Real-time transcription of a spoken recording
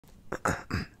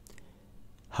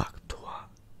Hak toi.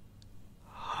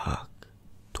 Hak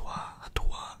toi.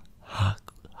 Toi. Hak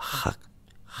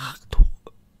toi.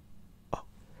 Oh.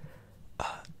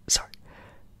 Sorry.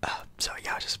 So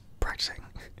yeah, I was just practicing.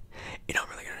 I'm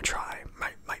really gonna try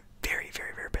my very,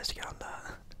 very, very best to get on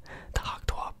the Hak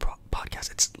toi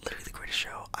podcast. It's literally the greatest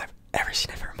show I've ever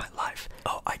seen ever in my life.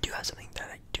 Oh, I do have something that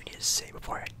I do need to say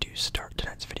before I do start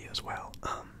tonight's video as well.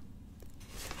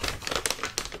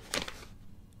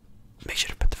 Make sure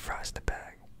to put the fries in the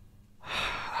bag.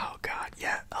 Oh god,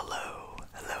 yeah. Hello,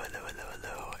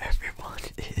 everyone.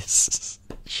 It's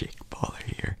Shake Baller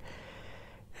here,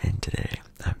 and today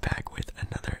I'm back with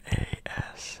another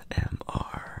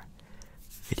ASMR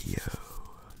video.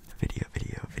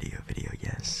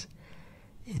 Yes,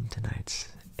 in tonight's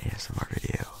ASMR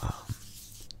video,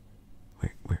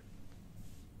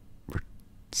 we're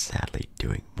sadly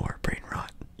doing more brain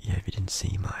rot. Yeah, if you didn't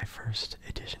see my first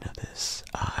edition of this,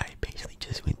 I basically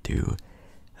just went through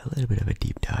a little bit of a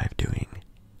deep dive doing,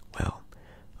 well,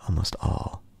 almost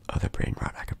all of the brain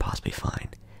rot I could possibly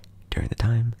find during the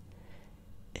time,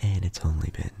 and it's only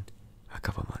been a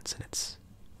couple months and it's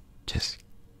just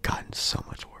gotten so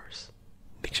much worse.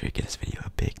 Make sure you give this video a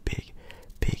big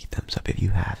thumbs up if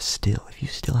you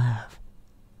still have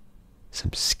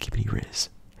some skibbity riz.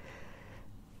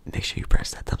 Make sure you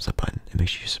press that thumbs up button, and make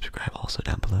sure you subscribe also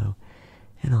down below,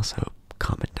 and also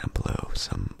comment down below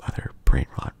some other brain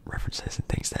rot references and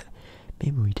things that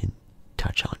maybe we didn't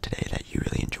touch on today that you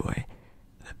really enjoy.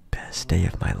 The best day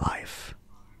of my life.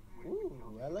 Ooh,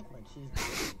 I like my cheese.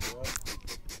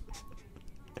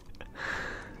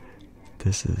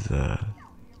 This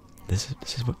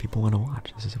is what people want to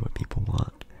watch. This is what people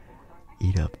want.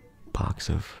 Eat up box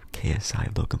of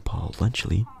KSI Logan Paul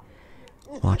lunchly,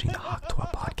 watching the Hak toi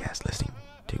podcast, listening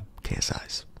to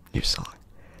KSI's new song.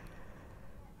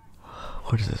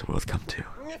 What does this world come to?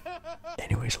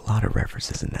 Anyways, a lot of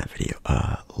references in that video.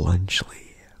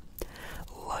 Lunchly.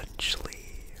 What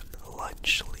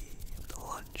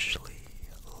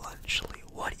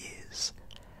is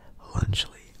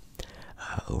Lunchly?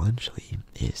 Lunchly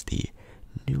is the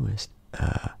newest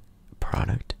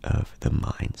product of the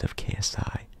minds of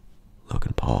KSI,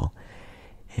 Logan Paul,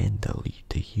 and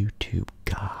the YouTube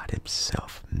god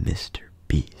himself, Mr.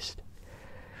 Beast.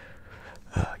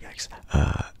 Yikes.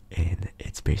 And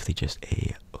it's basically just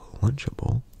a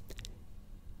Lunchable.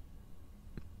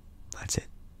 That's it.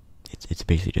 It's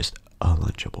basically just a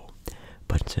Lunchable,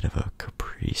 but instead of a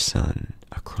Capri Sun,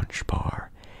 a Crunch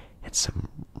Bar, and some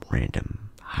random,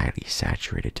 highly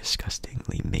saturated,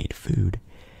 disgustingly made food,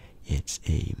 it's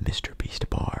a Mr. Beast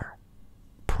bar,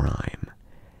 prime,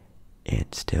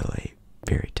 and still a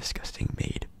very disgusting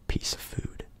made piece of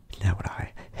food. Now, would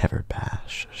I ever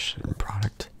bash a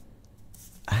product?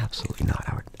 Absolutely not.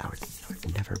 I would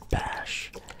never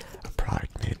bash a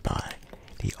product made by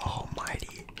the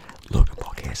almighty Logan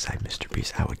Paul KSI Mr.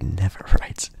 Beast. I would never,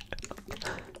 right?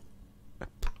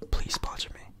 Please sponsor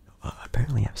me.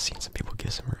 Apparently I've seen some people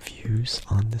give some reviews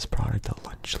on this product, the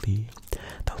Lunchly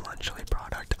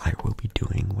product. I will be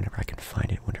doing, whenever I can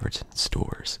find it, whenever it's in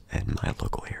stores in my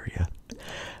local area,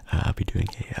 I'll be doing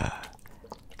a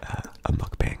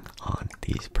mukbang on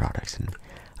these products, and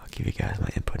I'll give you guys my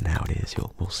input and how it is.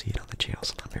 We'll see it on the channel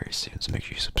sometime very soon, so make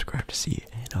sure you subscribe to see it.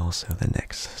 And also the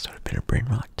next sort of bit of brain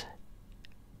rot.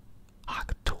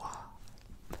 Hak toi.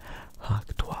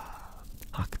 Hak toi.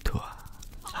 Hak toi.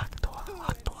 Hak toi.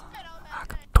 Hak toi.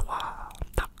 Hak toi.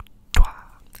 Hak toi.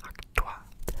 Hak toi.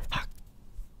 Hak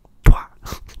toi.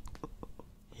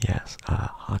 Yes,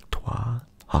 Hak toi.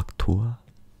 Hak toi.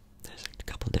 There's a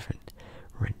couple different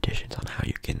renditions on how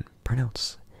you can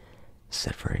pronounce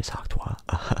said phrase, Hak toi.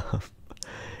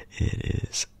 It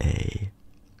is a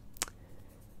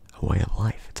way of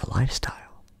life. It's a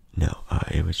lifestyle. No,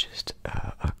 it was just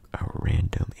a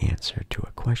random answer to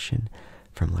a question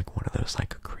from like one of those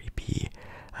like creepy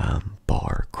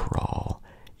bar crawl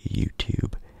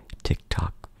YouTube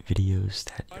TikTok videos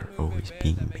that are always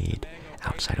being made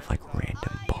outside of like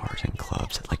random bars and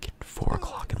clubs at like 4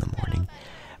 o'clock in the morning.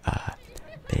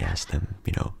 They asked them,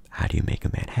 how do you make a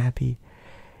man happy?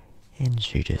 And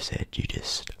she just said, you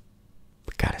just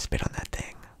gotta spit on that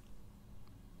thing.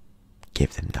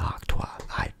 Give them the Hak toi.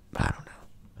 I don't know.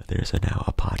 There's now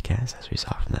a podcast, as we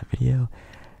saw from that video,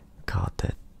 called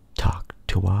the Talk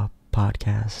toi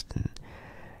podcast, and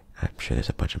I'm sure there's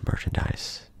a bunch of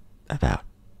merchandise about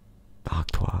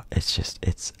Hak toi.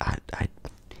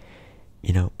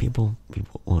 People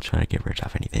will try to get rich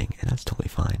off anything, and that's totally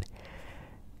fine.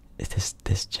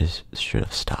 This just should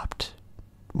have stopped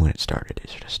when it started. It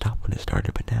should have stopped when it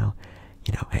started, but now,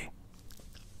 hey,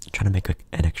 trying to make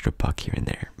an extra buck here and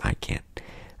there. I can't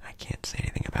say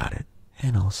anything about it.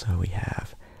 And also we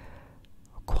have,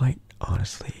 quite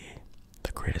honestly,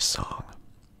 the greatest song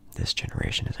this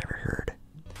generation has ever heard.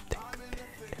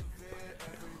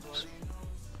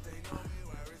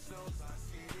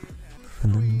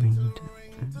 From the ring to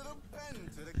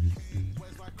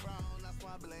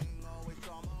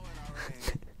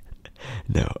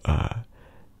no,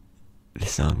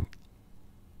 this song,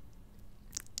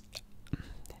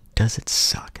 does it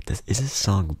suck? Is this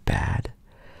song bad?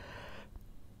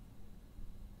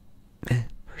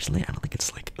 Personally, I don't think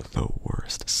it's like the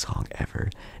worst song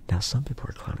ever. Now, some people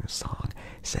are clowning the song,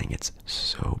 saying it's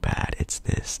so bad, it's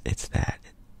this, it's that.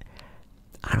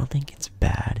 I don't think it's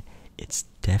bad. It's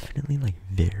definitely like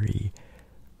very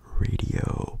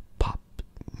radio pop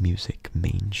music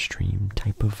mainstream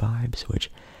type of vibes, which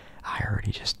I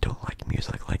already just don't like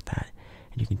music like that.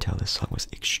 And you can tell this song was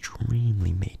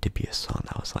extremely made to be a song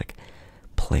that was like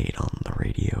played on the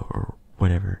radio or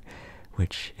whatever,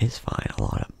 which is fine. A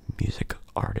lot of music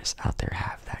artists out there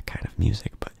have that kind of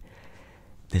music, but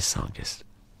this song just,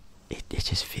 it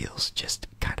just feels just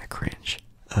kind of cringe.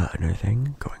 Another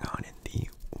thing going on in the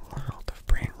world of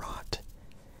BRAINROT,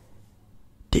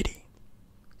 Diddy.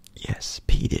 Yes,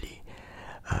 P. Diddy.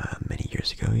 Many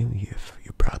years ago, you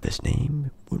brought up this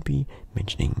name, would be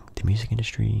mentioning the music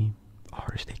industry,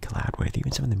 artists they collab with,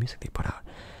 even some of the music they put out.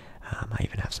 I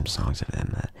even have some songs of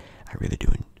them that I really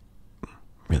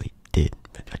did,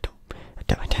 but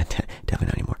definitely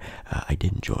not anymore. I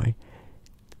did enjoy,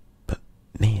 but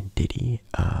man, Diddy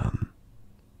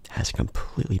has a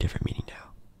completely different meaning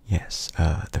now. Yes,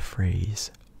 the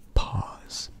phrase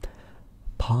pause.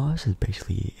 Pause is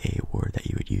basically a word that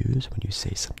you would use when you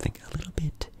say something a little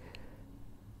bit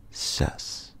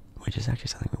sus, which is actually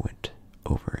something we went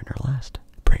over in our last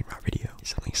BRAINROT video.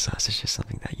 Something sus is just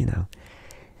something that, you know,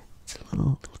 it's a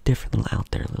little different, a little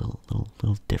out there, a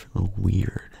little different, a little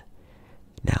weird.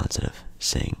 Now, instead of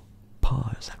saying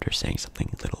pause after saying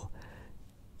something a little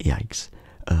yikes,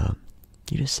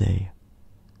 you just say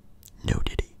no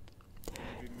Diddy.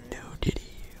 No Diddy.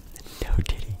 No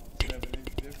Diddy.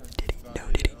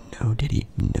 No Diddy,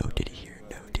 no Diddy here,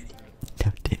 no Diddy,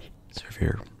 no Diddy. So if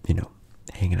you're, you know,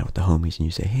 hanging out with the homies and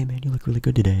you say, hey man, you look really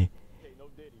good today,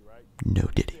 no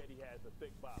Diddy.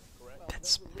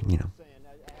 That's, you know,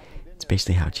 it's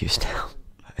basically how it's used now.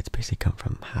 It's basically come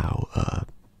from how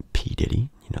P. Diddy,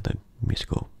 you know, the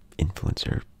musical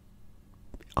influencer,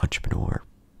 entrepreneur,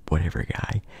 whatever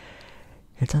guy,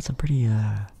 it's had some pretty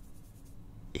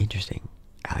interesting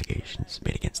allegations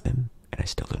made against them, and I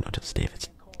still don't know to this day if it's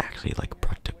actually like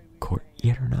brought to court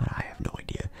yet or not. I have no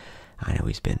idea. I know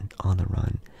he's been on the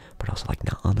run, but also like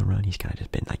not on the run. He's kind of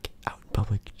just been like out in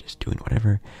public, just doing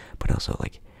whatever. But also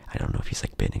like I don't know if he's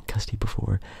like been in custody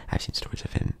before. I've seen stories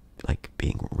of him like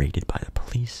being raided by the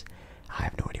police. I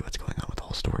have no idea what's going on with the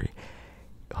whole story.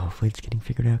 Hopefully it's getting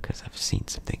figured out, because I've seen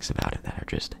some things about him that are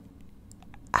just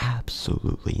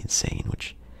absolutely insane,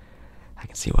 which I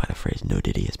can see why the phrase no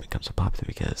Diddy has become so popular,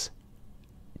 because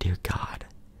dear God,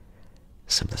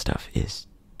 some of the stuff is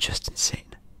just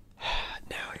insane.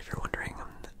 Now, if you're wondering,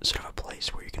 sort of a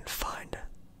place where you can find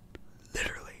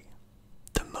literally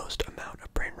the most amount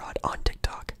of BRAINROT on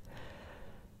TikTok,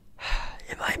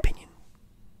 in my opinion,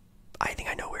 I think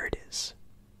I know where it is.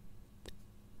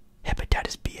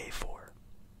 Hepatitis BA4.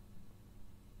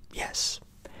 Yes,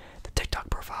 the TikTok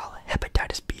profile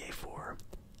Hepatitis BA4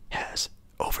 has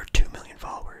over 2 million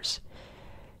followers,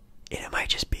 and it might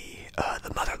just be the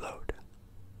motherlode,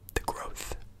 the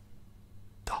growth,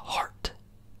 the heart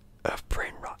of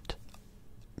BRAINROT.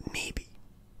 Maybe.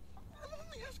 I'm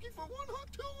only asking for one hot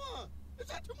tour. Is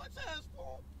that too much to ask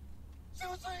for?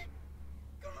 Seriously?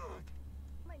 God.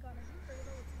 Oh my God, have you heard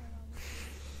about what's going on with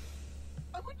you?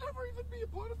 I would never even be a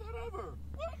part of that ever.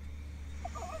 What? I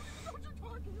don't even know what you're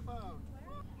talking about.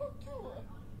 Hot tour.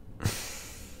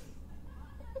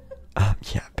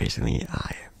 Yeah, basically,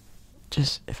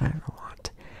 if I ever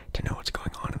want to know what's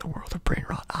going on in the world of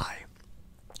BRAINROT, I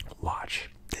watch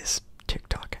this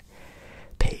TikTok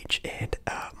page, and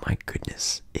my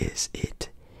goodness, is it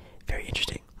very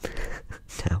interesting.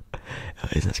 Now,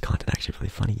 is this content actually really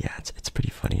funny? Yeah, it's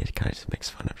pretty funny. It kind of just makes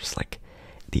fun of just like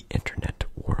the internet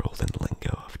world and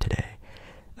lingo of today.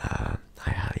 I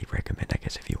highly recommend, I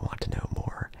guess, if you want to know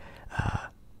more, I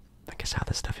guess how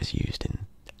this stuff is used in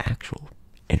actual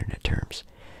internet terms,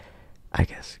 I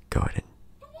guess go ahead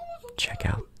and check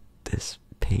out this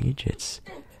page. It's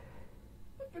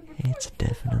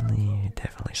definitely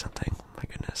something. My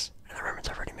goodness. And the reference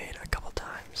I've already made a couple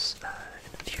times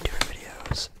in a few different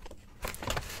videos.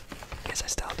 I guess I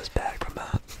still have this bag from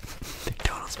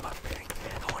McDonald's mug.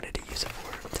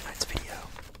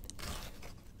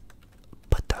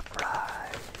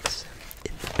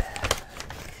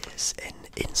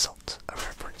 insult, a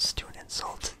reference to an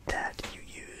insult that you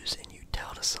use and you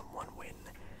tell to someone when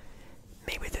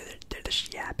maybe they're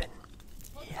just yapping.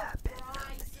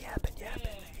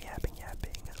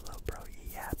 Hello, bro,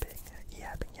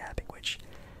 yapping, which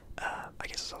I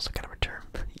guess is also kind of a term.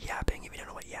 Yapping, if you don't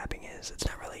know what yapping is, it's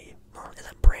not really, well, is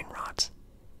it brain rot?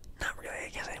 Not really, I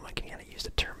guess anyone can kind of use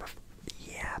the term of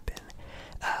yapping.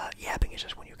 Yapping is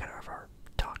just when you kind of are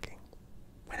talking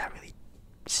without really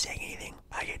saying anything.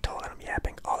 I get told that I'm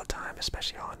yapping all the time,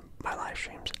 especially on my live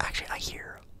streams. Actually, I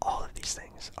hear all of these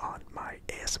things on my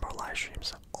ASMR live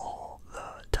streams all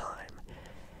the time.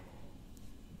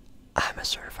 I'm a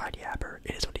certified yapper.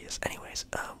 It is what it is. Anyways,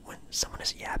 when someone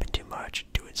is yapping too much,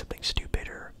 doing something stupid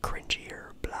or cringy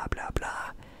or blah blah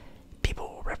blah, people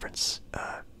will reference,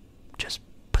 just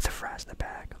put the fries in the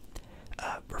bag,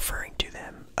 referring to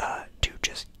them to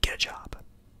just get a job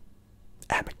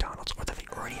at McDonald's, or that they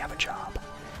already have a job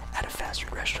at a fast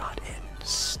food restaurant and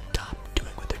stop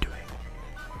doing what they're doing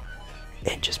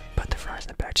and just put the fries in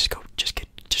the bag. Just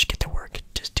get to work.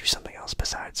 Just do something else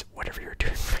besides whatever you're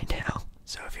doing right now.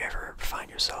 So if you ever find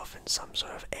yourself in some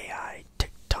sort of AI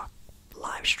TikTok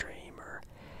live stream, or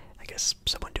I guess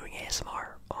someone doing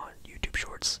ASMR on YouTube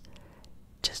Shorts,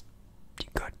 just you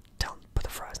go tell them put the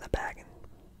fries in the bag and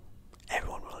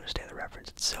everyone will understand the reference.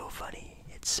 It's so funny.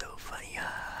 It's so funny.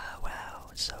 Wow,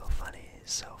 it's so funny.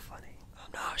 It's so funny.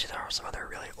 No, there are some other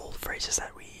really old phrases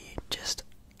that we just,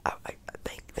 I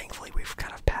think, thankfully we've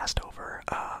kind of passed over.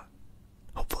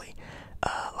 Hopefully,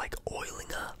 like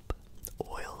oiling up.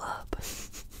 Oil up,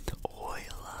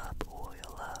 oil up,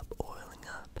 oil up, oiling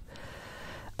up.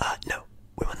 No,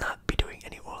 we will not be doing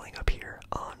any oiling up here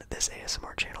on this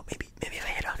ASMR channel. Maybe if I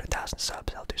hit 100,000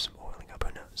 subs, I'll do some oiling up.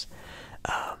 Who knows?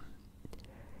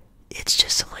 It's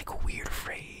just some like weird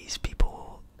phrase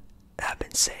people have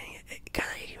been saying. It kind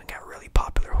of even got really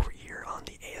popular over here on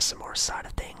the ASMR side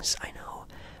of things. I know,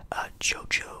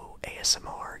 JoJo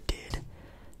ASMR did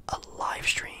a live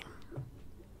stream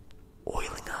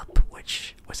oiling up,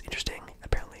 which was interesting.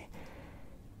 Apparently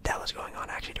that was going on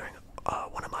actually during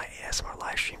one of my ASMR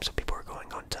live streams, so people were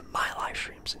going on to my live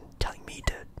streams and telling me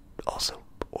to also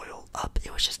oil up.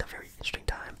 It was just a very interesting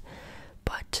time,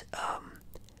 but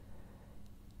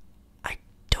I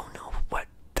don't know what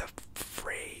the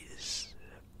phrase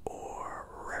or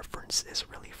reference is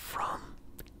really from.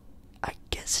 I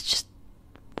guess it's just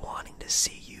wanting to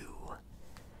see you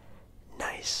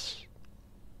nice,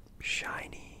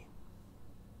 shiny,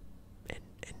 and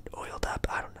oiled up.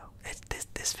 I don't know.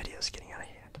 This video is getting out of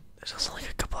hand. There's also like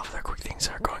a couple of other quick things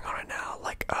that are going on right now.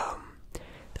 Like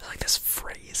there's like this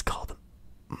phrase called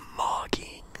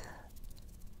mogging.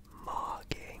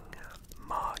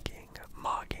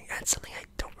 And something I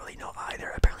don't really know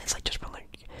either. Apparently it's like just when like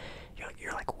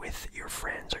you're like with your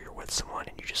friends, or you're with someone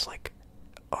and you just like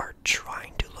are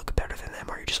trying to look better than them,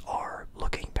 or you just are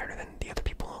looking better than the other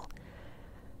people.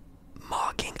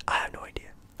 Mogging, I have no idea.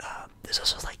 There's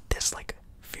also like this like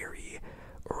very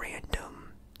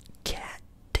random cat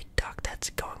TikTok that's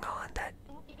going on that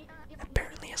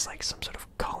apparently is like some sort of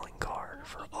calling card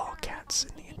for all cats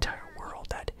in the entire world,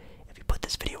 that if you put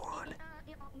this video on,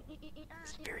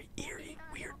 this very eerie,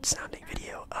 weird sounding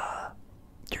video,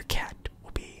 your cat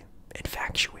will be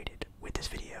infatuated with this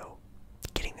video,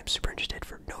 getting them super interested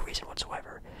for no reason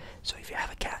whatsoever. So if you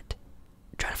have a cat,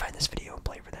 try to find this video and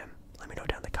play for them. Let me know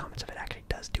down in the comments if it actually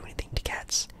does do anything to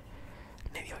cats.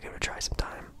 Maybe I'll give it a try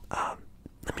sometime.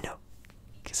 Let me know,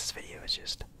 because this video is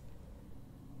just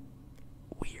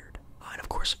weird. And of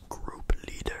course, group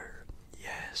leader.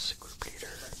 Yes, group leader.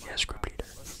 Yes, group leader.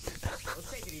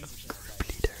 Group leader.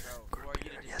 Group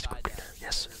leader. Yes, group leader.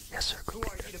 Yes, sir. Yes, sir. Group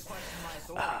leader.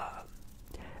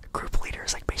 Group leader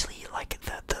is like basically like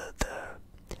the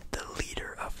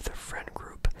leader of the friend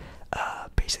group.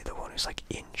 Basically the one who's like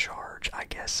in charge, I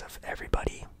guess, of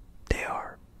everybody. They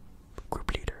are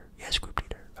group leader. Yes, group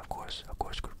leader. Of course,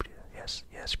 group leader.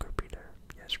 Yes, group leader.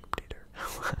 Yes, group leader.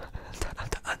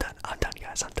 I'm done,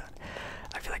 guys. I'm done.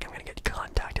 I feel like I'm gonna get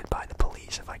contacted by the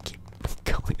police if I keep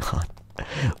going on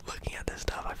looking at this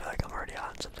stuff. I feel like I'm already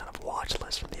on some kind of watch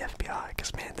list from the FBI.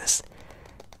 Because man, this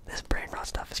brain rot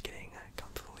stuff is getting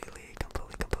completely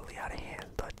out of hand.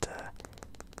 But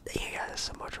thank you guys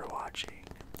so much for watching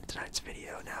tonight's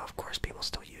video. Now, of course, people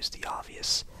still use the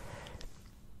obvious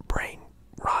brain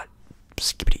rot,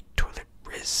 skippity toilet,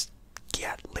 riz,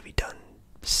 get, livy done,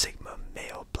 sigma,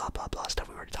 male, blah blah blah stuff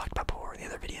we already talked about before in the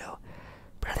other video.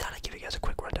 But I thought I'd give you guys a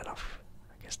quick rundown of,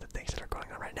 I guess, the things that are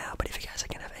going on right now. But if you guys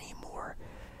can have any more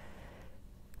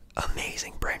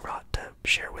amazing brain rot to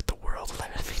share with the world, let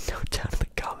me know down in the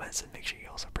comments, and make sure you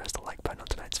also press the like button on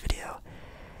tonight's video.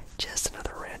 Just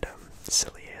another random,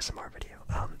 silly ASMR video.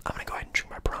 I'm gonna go ahead and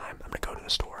drink my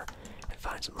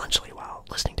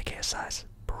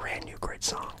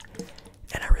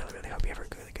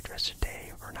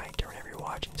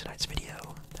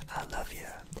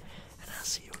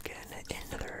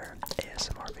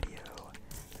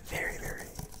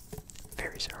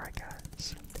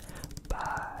guys.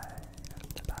 Bye.